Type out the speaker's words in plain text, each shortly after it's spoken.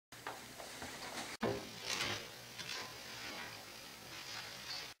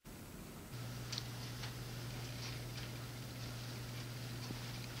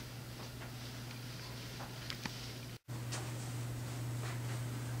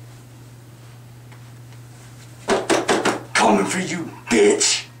coming for you,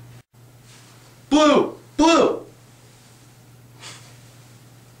 bitch! Blue! Blue!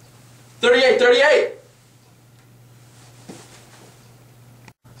 38, 38!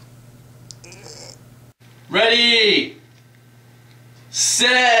 Ready!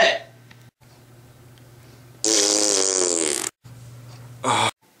 Set!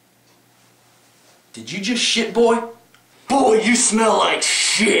 Did you just shit, boy? Boy, you smell like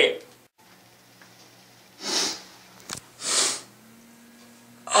shit!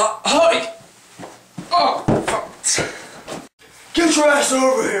 Hi! Oh, fuck. Get your ass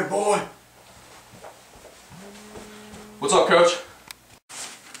over here, boy! What's up, Coach?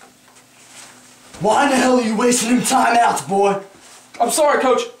 Why in the hell are you wasting them timeouts, boy? I'm sorry,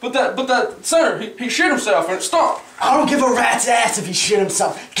 Coach, but that center, he shit himself and it stunk. I don't give a rat's ass if he shit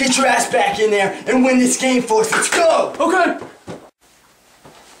himself. Get your ass back in there and win this game for us. Let's go! Okay.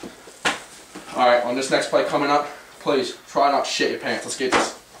 Alright, on this next play coming up, please, try not to shit your pants. Let's get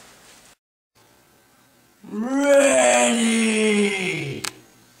this. Ready!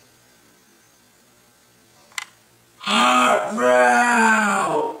 Hot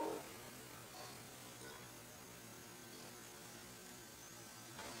round!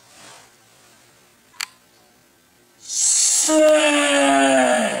 Set!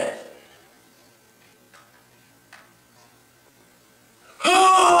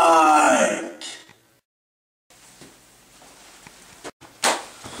 Hike!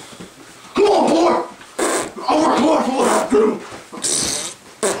 Come on, boy! I'll work hard for what I do!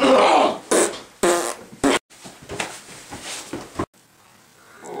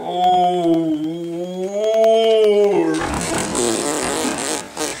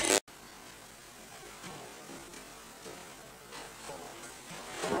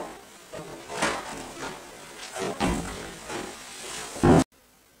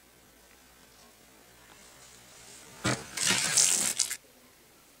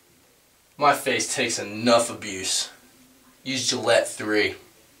 My face takes enough abuse. Use Gillette 3.